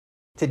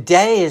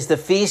Today is the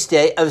feast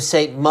day of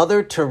St.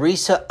 Mother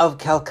Teresa of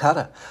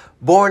Calcutta.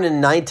 Born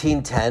in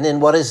 1910 in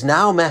what is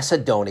now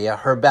Macedonia,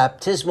 her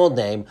baptismal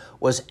name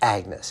was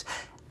Agnes.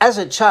 As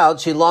a child,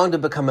 she longed to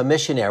become a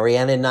missionary,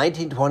 and in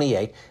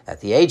 1928,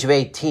 at the age of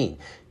 18,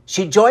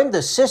 she joined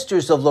the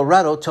Sisters of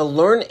Loreto to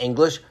learn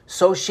English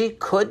so she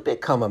could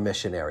become a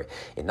missionary.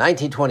 In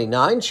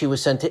 1929, she was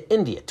sent to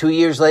India. 2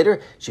 years later,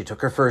 she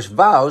took her first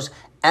vows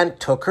and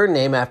took her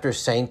name after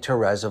Saint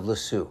Teresa of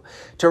Lisieux.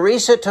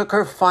 Teresa took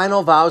her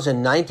final vows in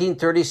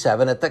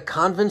 1937 at the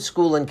convent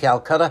school in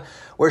Calcutta,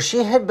 where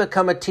she had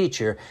become a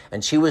teacher,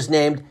 and she was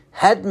named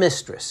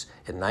headmistress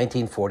in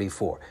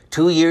 1944.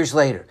 2 years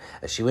later,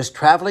 as she was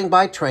traveling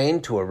by train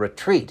to a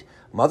retreat,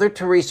 Mother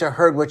Teresa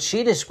heard what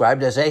she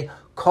described as a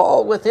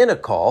call within a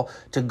call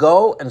to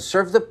go and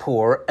serve the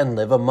poor and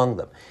live among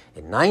them.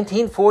 In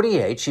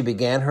 1948, she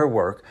began her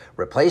work,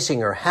 replacing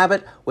her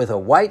habit with a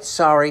white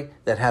sari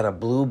that had a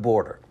blue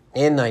border.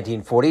 In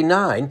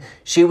 1949,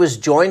 she was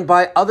joined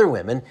by other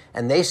women,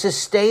 and they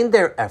sustained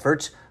their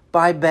efforts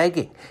by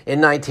begging. In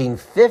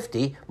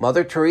 1950,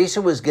 Mother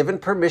Teresa was given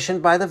permission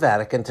by the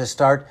Vatican to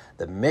start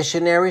the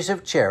Missionaries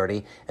of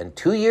Charity, and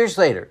 2 years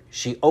later,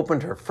 she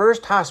opened her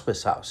first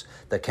hospice house,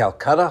 the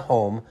Calcutta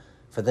Home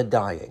for the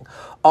Dying.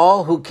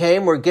 All who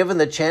came were given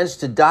the chance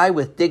to die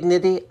with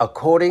dignity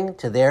according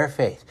to their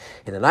faith.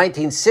 In the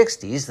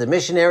 1960s, the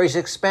missionaries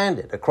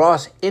expanded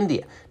across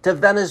India to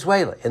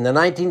Venezuela. In the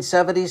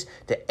 1970s,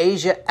 to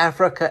Asia,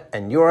 Africa,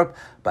 and Europe.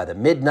 By the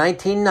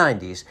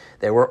mid-1990s,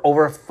 there were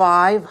over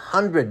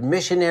 500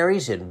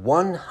 missionaries in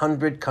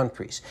 100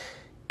 countries.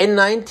 In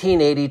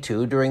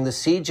 1982, during the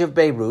siege of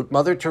Beirut,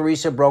 Mother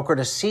Teresa brokered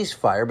a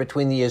ceasefire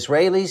between the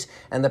Israelis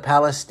and the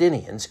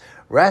Palestinians,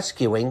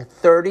 rescuing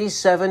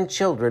 37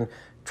 children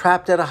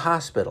trapped at a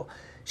hospital.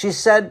 She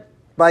said,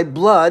 "By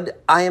blood,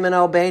 I am an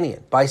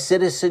Albanian. By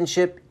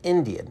citizenship,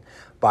 Indian.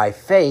 By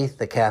faith,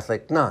 the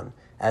Catholic nun.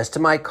 As to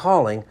my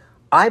calling,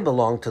 I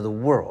belong to the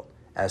world.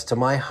 As to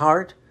my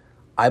heart,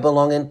 I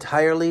belong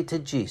entirely to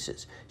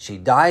Jesus." She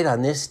died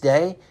on this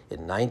day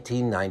in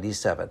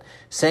 1997.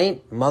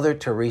 Saint Mother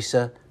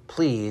Teresa,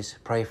 please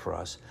pray for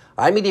us.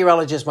 I'm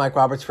meteorologist Mike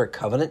Roberts for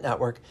Covenant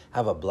Network.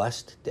 Have a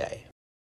blessed day.